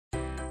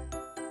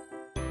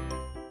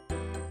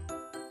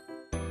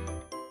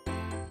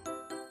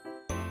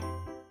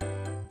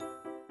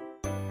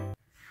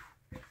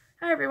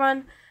Hi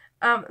everyone.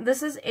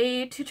 This is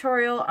a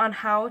tutorial on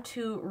how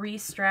to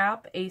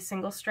restrap a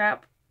single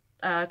strap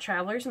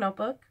traveler's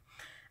notebook.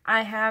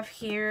 I have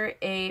here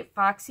a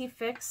Foxy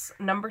Fix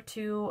No.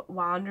 2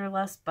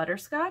 Wanderlust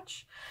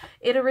Butterscotch.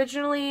 I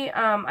originally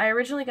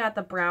got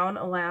the brown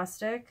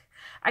elastic.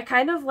 I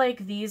kind of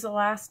like these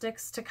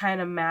elastics to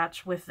kind of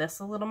match with this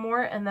a little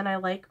more, and then I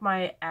like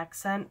my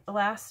accent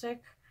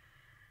elastic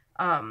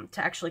to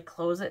actually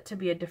close it to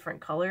be a different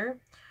color.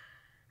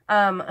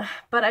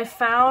 But I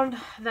found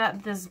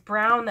that this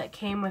brown that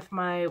came with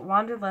my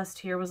Wanderlust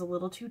here was a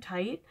little too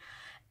tight.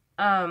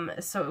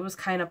 So it was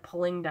kind of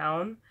pulling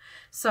down.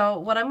 So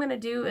what I'm going to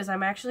do is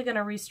I'm actually going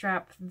to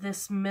restrap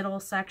this middle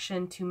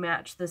section to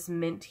match this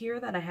mint here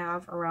that I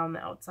have around the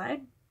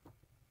outside.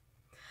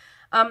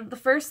 The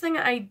first thing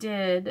I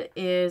did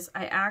is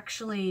I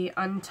actually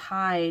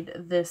untied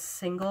this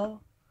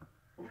single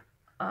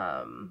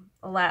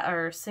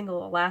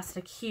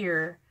elastic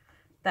here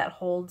that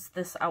holds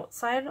this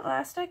outside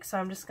elastic, so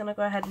I'm just gonna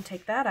go ahead and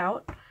take that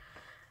out.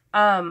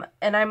 And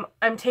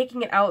I'm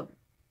taking it out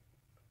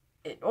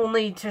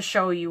only to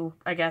show you,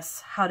 I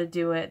guess, how to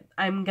do it.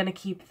 I'm gonna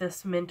keep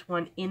this mint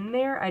one in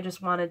there. I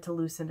just wanted to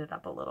loosen it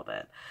up a little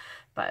bit,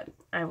 but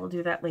I will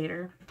do that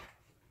later.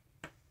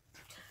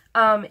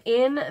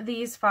 In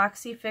these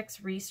Foxy Fix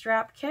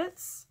Restrap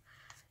kits,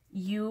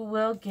 you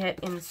will get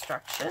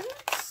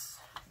instructions,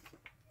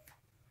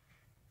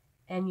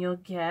 and you'll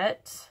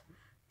get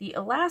the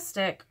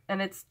elastic,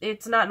 and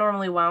it's not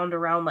normally wound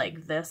around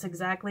like this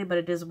exactly, but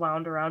it is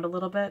wound around a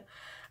little bit.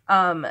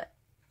 And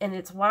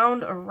it's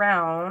wound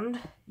around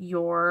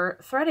your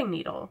threading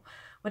needle,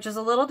 which is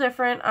a little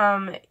different.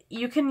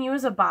 You can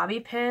use a bobby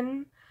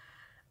pin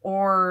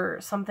or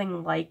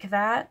something like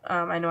that.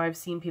 I know I've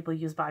seen people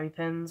use bobby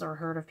pins or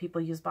heard of people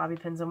use bobby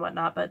pins and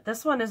whatnot, but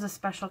this one is a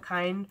special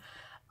kind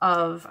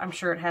of, I'm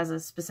sure it has a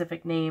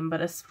specific name,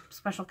 but a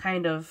special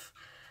kind of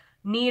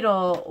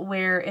needle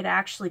where it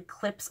actually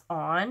clips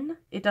on.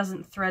 It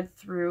doesn't thread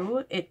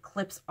through, it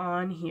clips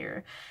on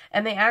here.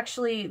 And they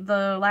actually,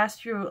 the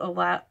last few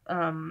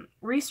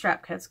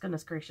restrap kits,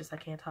 goodness gracious, I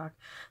can't talk.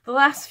 The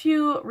last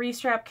few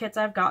restrap kits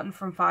I've gotten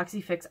from Foxy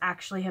Fix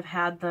actually have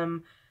had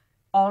them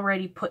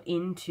already put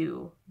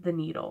into the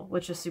needle,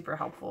 which is super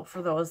helpful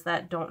for those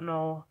that don't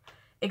know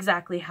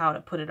exactly how to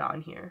put it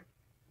on here.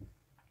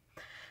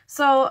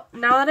 So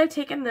now that I've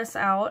taken this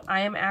out,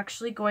 I am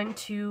actually going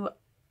to,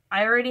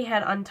 I already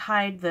had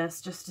untied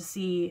this just to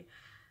see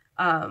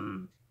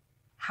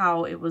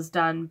how it was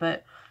done,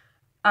 but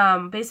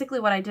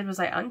basically what I did was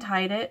I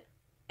untied it,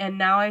 and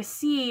now I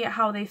see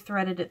how they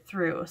threaded it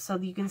through. So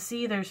you can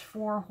see there's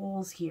 4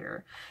 holes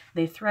here.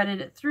 They threaded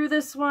it through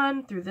this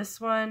one,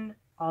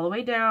 all the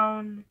way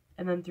down,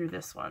 and then through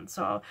this one.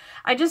 So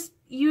I just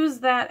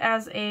use that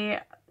as a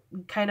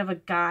kind of a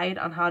guide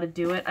on how to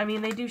do it. I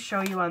mean, they do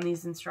show you on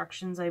these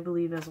instructions, I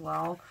believe, as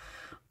well,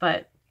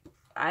 but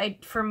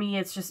for me,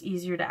 it's just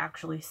easier to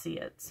actually see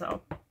it.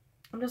 So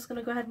I'm just going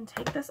to go ahead and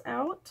take this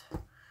out.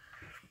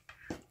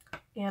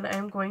 And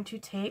I'm going to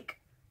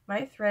take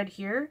my thread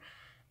here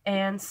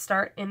and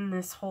start in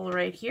this hole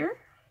right here.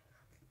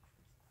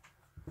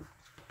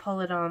 Pull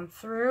it on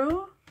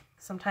through.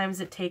 Sometimes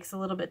it takes a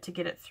little bit to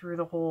get it through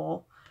the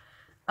hole.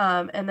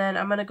 And then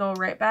I'm going to go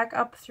right back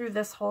up through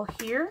this hole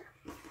here.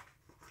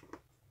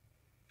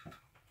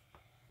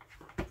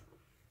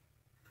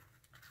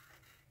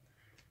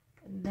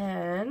 And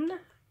then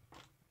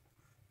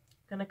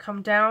I'm going to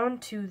come down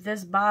to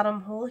this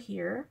bottom hole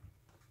here.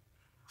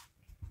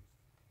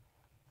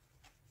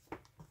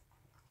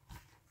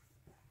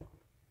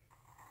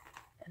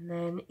 And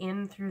then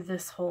in through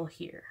this hole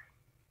here.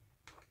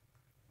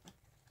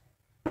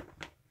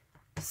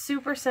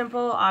 Super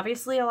simple,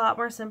 obviously a lot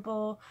more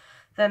simple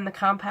than the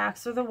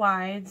compacts or the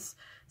wides,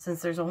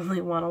 since there's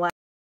only one elastic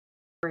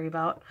to worry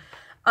about.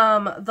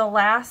 The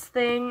last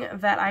thing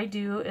that I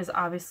do is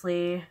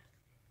obviously,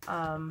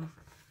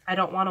 I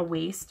don't want to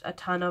waste a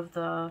ton of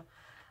the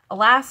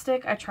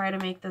elastic. I try to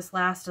make this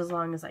last as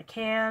long as I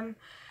can.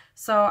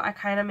 So I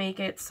kind of make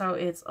it so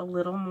it's a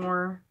little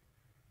more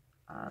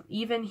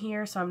even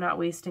here, so I'm not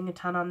wasting a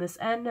ton on this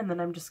end, and then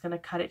I'm just going to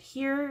cut it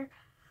here.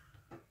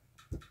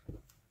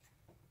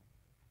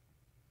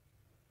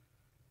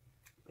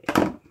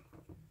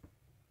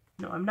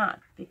 No, I'm not,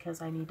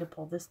 because I need to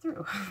pull this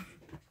through.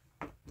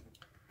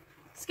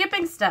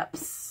 Skipping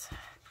steps.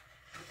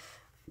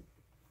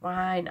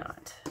 Why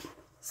not?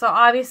 So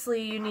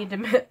obviously you need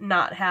to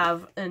not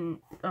have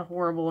a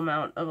horrible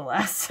amount of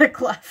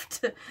elastic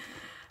left.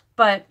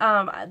 But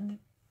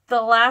the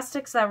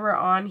elastics that were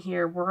on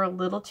here were a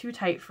little too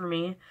tight for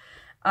me.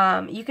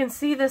 You can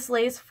see this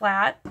lays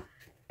flat,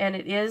 and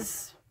it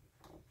is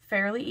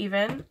fairly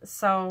even.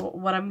 So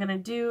what I'm going to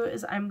do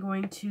is I'm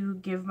going to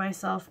give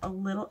myself a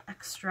little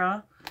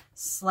extra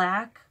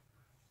slack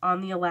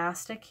on the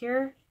elastic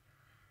here,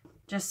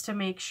 just to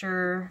make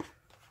sure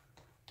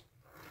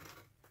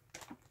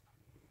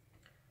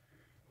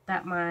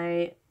that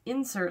my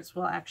inserts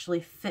will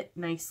actually fit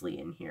nicely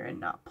in here and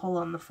not pull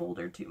on the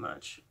folder too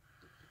much.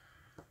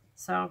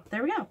 So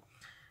there we go.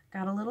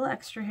 Got a little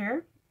extra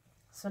here.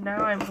 So now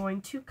I'm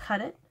going to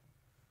cut it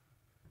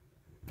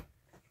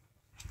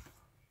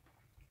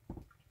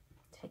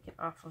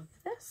off of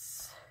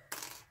this,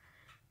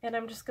 and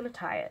I'm just going to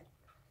tie it.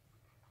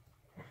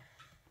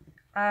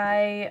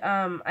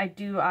 I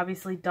do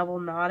obviously double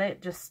knot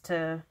it just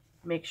to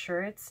make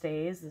sure it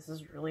stays. This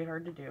is really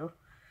hard to do,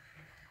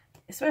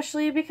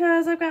 especially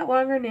because I've got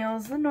longer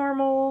nails than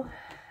normal.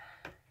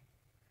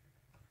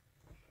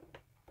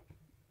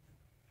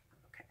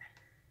 Okay,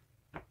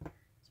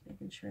 just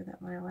making sure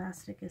that my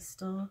elastic is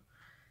still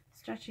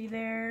stretchy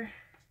there.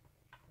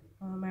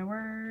 Oh my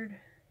word.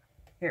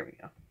 Here we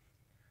go.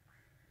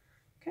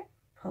 Okay,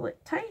 pull it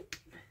tight.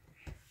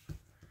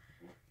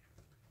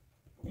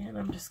 And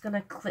I'm just going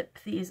to clip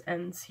these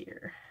ends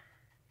here.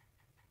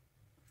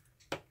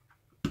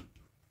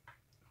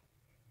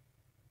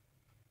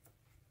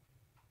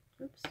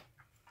 Oops.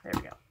 There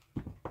we go.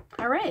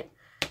 All right.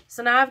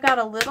 So now I've got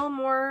a little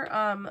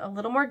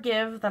more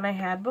give than I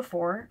had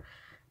before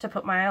to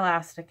put my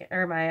elastic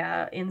or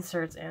my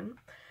inserts in.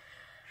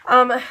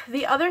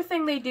 The other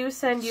thing they do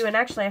send you, and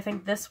actually I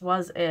think this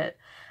was it,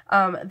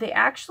 they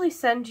actually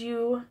send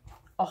you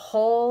a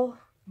whole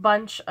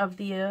bunch of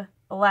the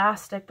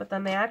elastic, but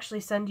then they actually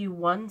send you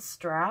one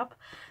strap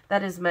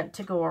that is meant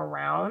to go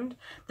around.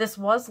 This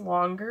was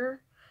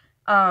longer,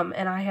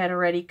 and I had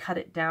already cut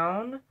it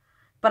down,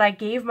 but I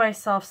gave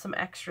myself some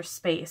extra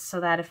space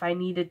so that if I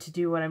needed to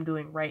do what I'm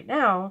doing right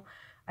now,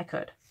 I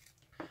could.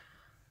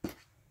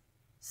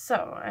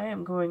 So I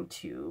am going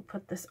to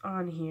put this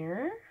on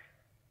here.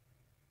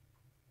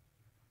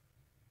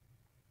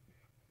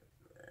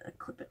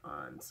 Clip it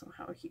on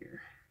somehow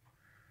here.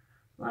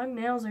 Long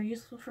nails are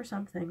useful for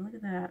something. Look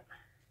at that.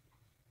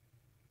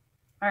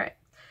 Alright,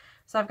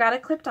 so I've got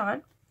it clipped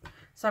on.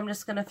 So I'm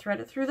just going to thread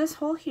it through this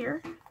hole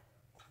here.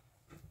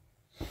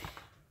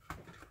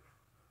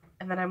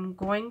 And then I'm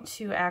going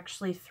to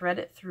actually thread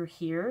it through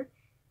here.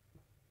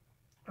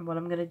 And what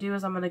I'm going to do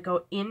is I'm going to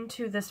go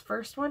into this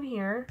first one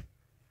here.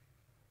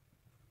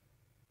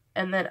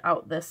 And then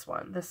out this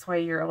one. This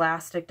way your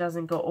elastic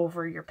doesn't go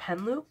over your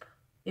pen loop,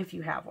 if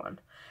you have one.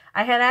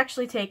 I had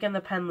actually taken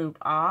the pen loop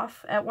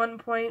off at one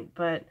point,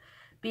 but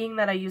being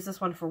that I use this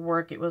one for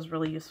work, it was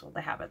really useful to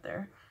have it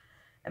there.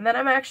 And then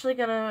I'm actually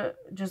going to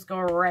just go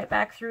right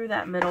back through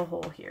that middle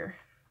hole here.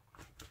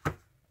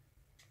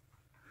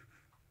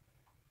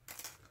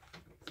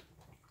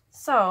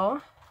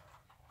 So,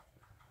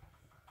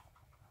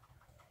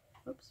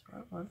 oops,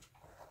 wrong one.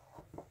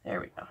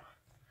 There we go.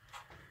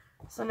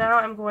 So now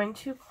I'm going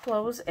to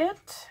close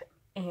it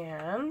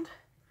and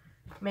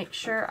make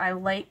sure I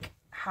like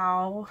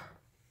how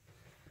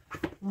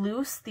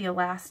loose the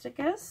elastic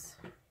is,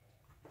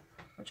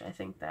 which I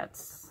think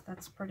that's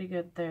pretty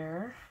good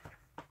there.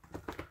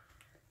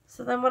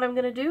 So then what I'm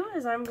going to do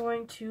is I'm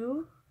going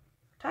to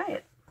tie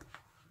it.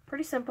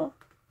 Pretty simple.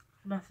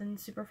 Nothing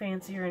super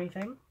fancy or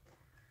anything.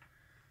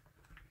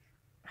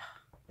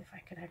 If I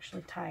could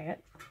actually tie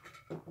it.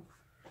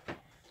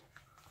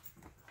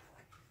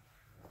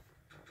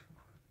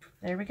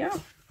 There we go.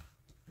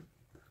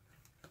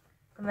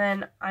 And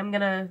then I'm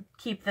going to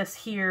keep this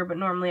here, but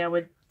normally I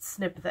would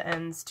snip the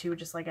ends too,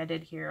 just like I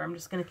did here. I'm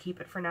just going to keep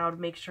it for now to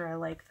make sure I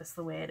like this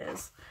the way it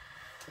is.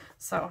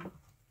 So,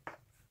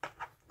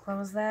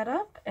 close that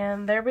up,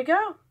 and there we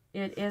go.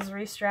 It is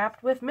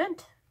restrapped with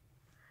mint.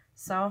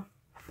 So,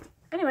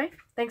 anyway,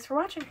 thanks for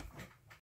watching.